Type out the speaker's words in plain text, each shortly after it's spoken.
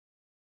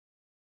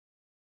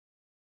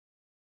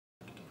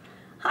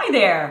Hi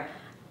there!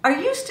 Are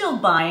you still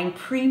buying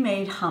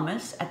pre-made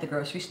hummus at the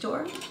grocery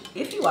store?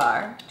 If you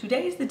are,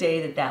 today is the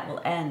day that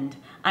will end.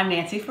 I'm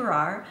Nancy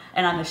Farrar,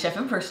 and I'm the chef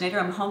impersonator.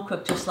 I'm a home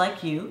cook just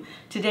like you.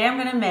 Today I'm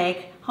going to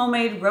make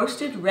homemade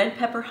roasted red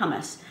pepper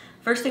hummus.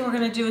 First thing we're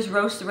going to do is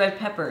roast the red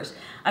peppers.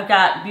 I've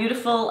got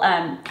beautiful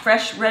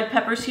fresh red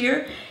peppers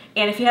here,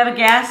 and if you have a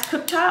gas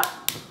cooktop,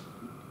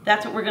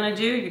 that's what we're going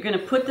to do. You're going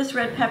to put this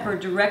red pepper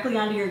directly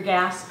onto your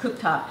gas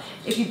cooktop.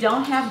 If you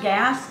don't have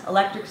gas,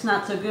 electric's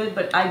not so good,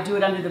 but I'd do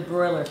it under the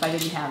broiler if I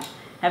didn't have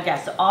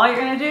gas. So all you're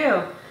going to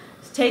do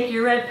is take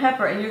your red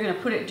pepper and you're going to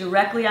put it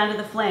directly onto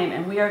the flame,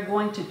 and we are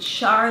going to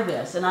char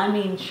this, and I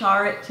mean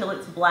char it till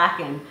it's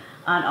blackened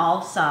on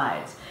all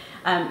sides.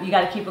 You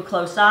got to keep a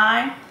close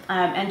eye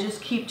and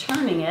just keep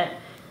turning it,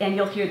 and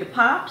you'll hear the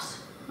pops.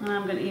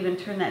 I'm going to even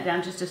turn that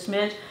down just a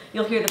smidge.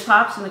 You'll hear the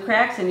pops and the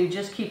cracks, and you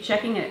just keep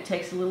checking, and it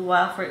takes a little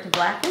while for it to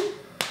blacken.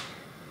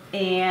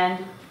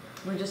 And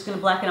we're just going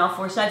to blacken all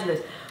four sides of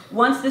this.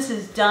 Once this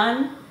is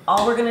done,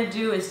 all we're going to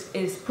do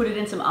is put it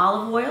in some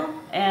olive oil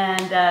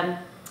and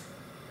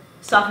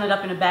soften it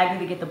up in a baggie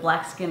to get the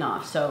black skin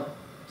off. So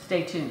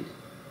stay tuned.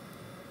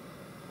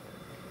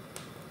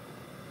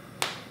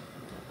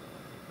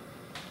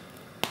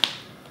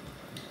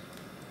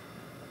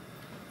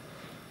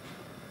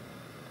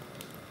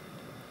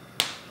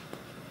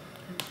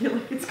 I feel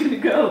like it's gonna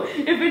go.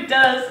 If it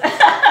does,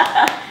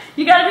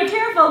 you gotta be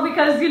careful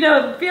because, you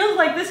know, it feels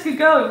like this could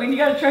go. I mean, you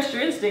gotta trust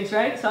your instincts,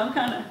 right? So I'm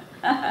kind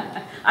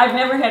of, I've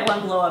never had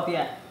one blow up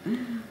yet,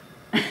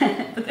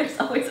 but there's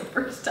always a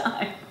first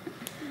time.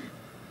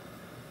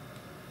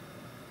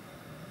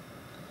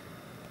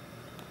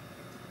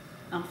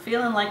 I'm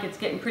feeling like it's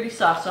getting pretty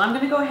soft, so I'm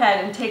gonna go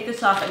ahead and take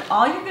this off, and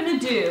all you're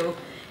gonna do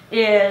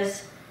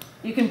is,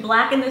 you can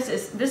blacken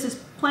this. This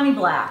is plenty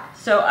black.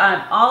 So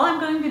all I'm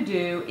going to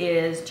do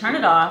is turn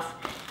it off,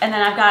 and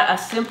then I've got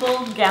a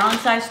simple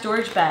gallon-sized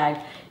storage bag.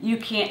 You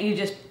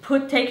just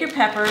take your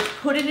peppers,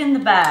 put it in the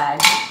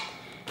bag,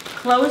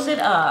 close it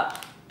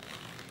up,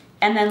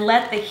 and then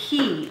let the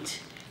heat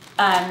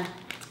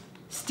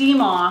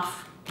steam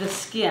off the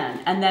skin.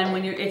 And then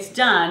when it's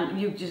done,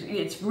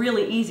 it's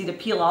really easy to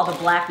peel all the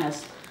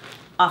blackness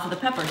off of the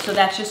pepper. So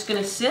that's just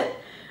going to sit.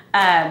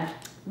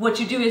 What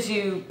you do is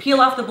you peel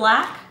off the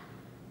black,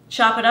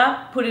 chop it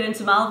up, put it in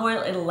some olive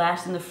oil. It'll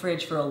last in the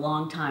fridge for a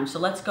long time. So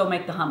let's go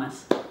make the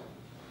hummus.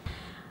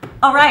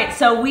 All right,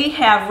 so we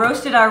have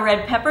roasted our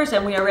red peppers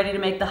and we are ready to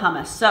make the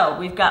hummus. So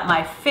we've got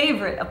my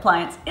favorite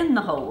appliance in the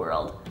whole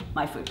world,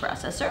 my food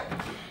processor.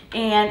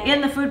 And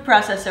in the food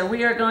processor,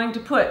 we are going to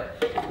put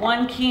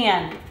 1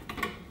 can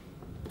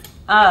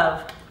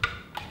of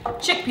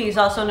chickpeas,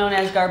 also known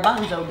as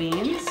garbanzo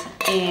beans.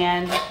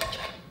 And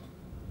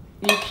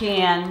you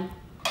can,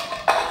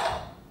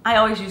 I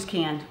always use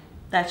canned.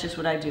 That's just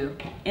what I do.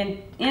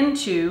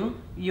 Into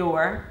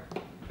your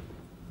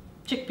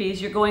chickpeas,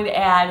 you're going to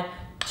add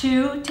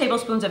 2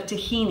 tablespoons of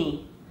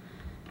tahini.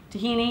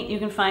 Tahini you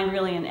can find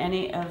really in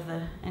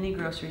any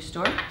grocery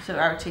store. So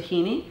our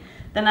tahini.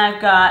 Then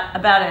I've got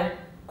about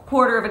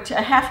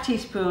a half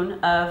teaspoon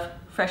of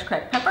fresh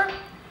cracked pepper.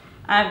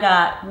 I've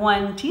got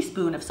 1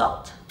 teaspoon of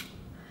salt.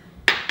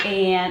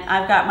 And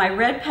I've got my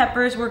red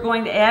peppers. We're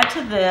going to add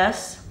to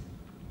this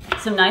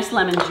some nice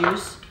lemon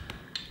juice.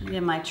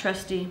 Again,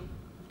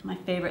 my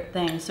favorite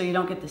thing, so you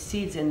don't get the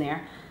seeds in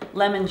there,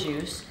 lemon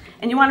juice.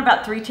 And you want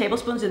about 3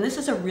 tablespoons, and this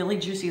is a really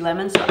juicy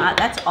lemon, so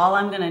that's all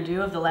I'm gonna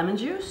do of the lemon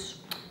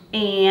juice.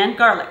 And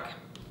garlic.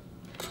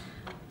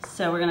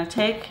 So we're gonna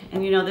take,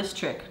 and you know this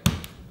trick.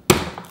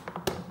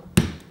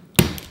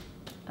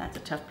 That's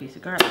a tough piece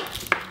of garlic.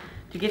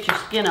 To get your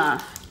skin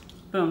off,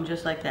 boom,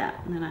 just like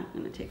that. And then I'm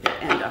gonna take the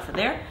end off of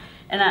there.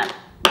 And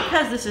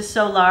because this is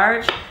so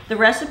large, the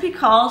recipe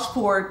calls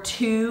for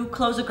 2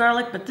 cloves of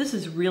garlic, but this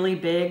is really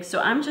big, so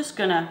I'm just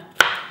gonna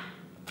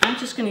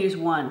use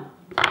 1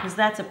 because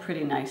that's a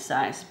pretty nice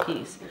size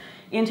piece.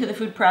 Into the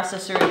food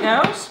processor it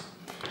goes.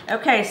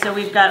 Okay, so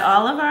we've got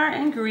all of our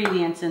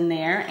ingredients in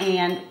there,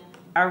 and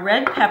our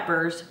red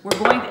peppers. We're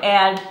going to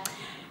add,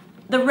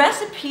 the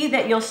recipe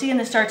that you'll see in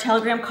the Star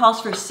Telegram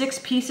calls for 6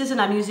 pieces,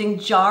 and I'm using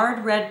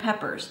jarred red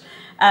peppers.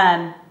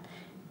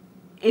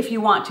 If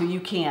you want to, you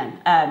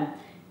can.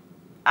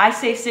 I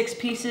say 6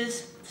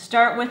 pieces,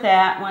 start with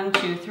that, 1,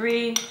 2,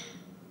 3.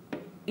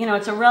 You know,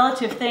 it's a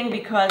relative thing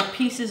because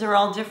pieces are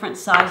all different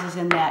sizes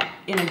in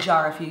a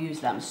jar if you use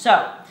them.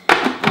 So,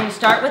 I'm going to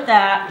start with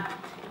that,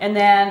 and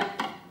then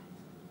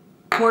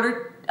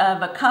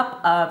 1/4 cup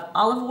of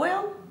olive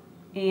oil,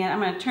 and I'm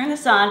going to turn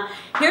this on.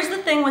 Here's the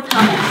thing with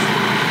hummus.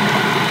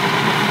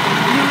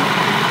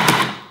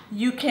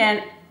 You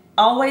can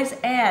always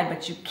add,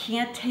 but you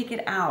can't take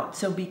it out.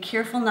 So be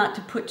careful not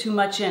to put too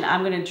much in.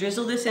 I'm gonna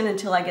drizzle this in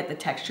until I get the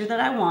texture that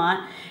I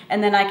want,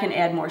 and then I can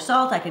add more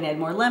salt, I can add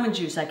more lemon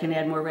juice, I can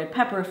add more red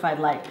pepper if I'd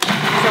like. So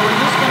we're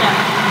just gonna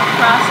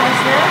process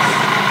this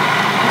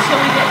until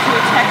we get to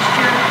a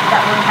texture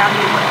that we're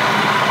happy with.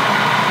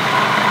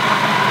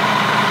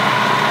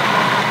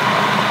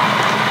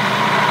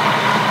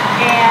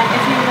 And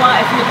if you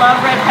love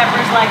red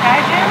peppers like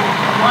I do,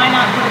 why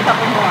not put a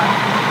couple more?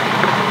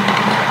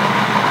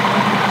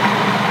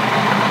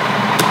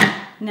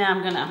 Now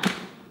I'm gonna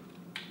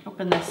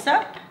open this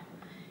up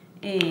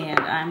and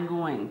I'm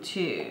going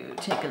to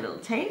take a little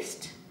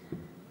taste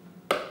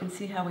and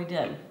see how we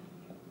did.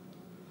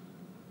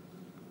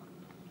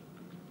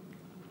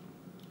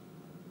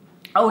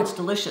 Oh, it's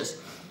delicious.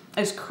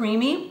 It's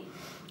creamy.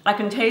 I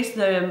can taste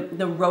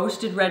the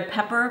roasted red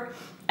pepper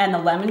and the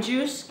lemon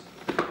juice.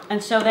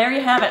 And so there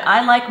you have it.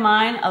 I like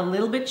mine a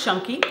little bit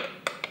chunky.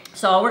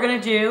 So all we're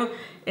gonna do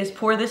is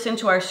pour this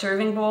into our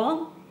serving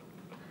bowl.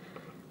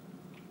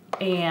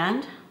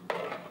 And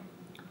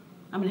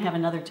I'm gonna have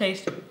another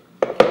taste.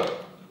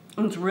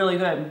 It's really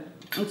good.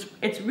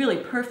 It's really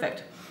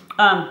perfect.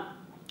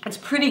 It's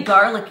pretty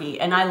garlicky,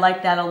 and I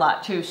like that a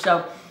lot too.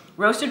 So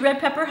roasted red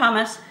pepper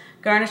hummus,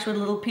 garnished with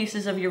little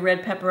pieces of your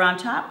red pepper on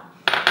top.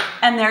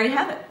 And there you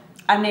have it.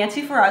 I'm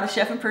Nancy Farrar, the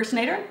Chef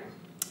Impersonator.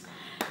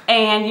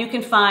 And you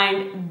can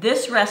find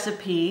this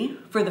recipe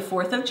for the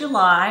 4th of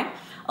July,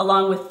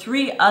 along with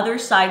 3 other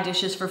side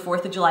dishes for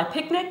 4th of July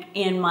picnic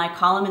in my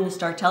column in the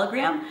Star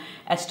Telegram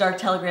at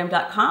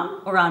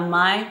startelegram.com or on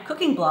my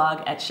cooking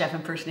blog at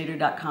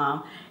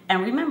chefimpersonator.com.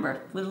 And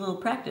remember, with a little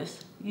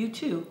practice, you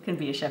too can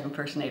be a chef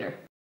impersonator.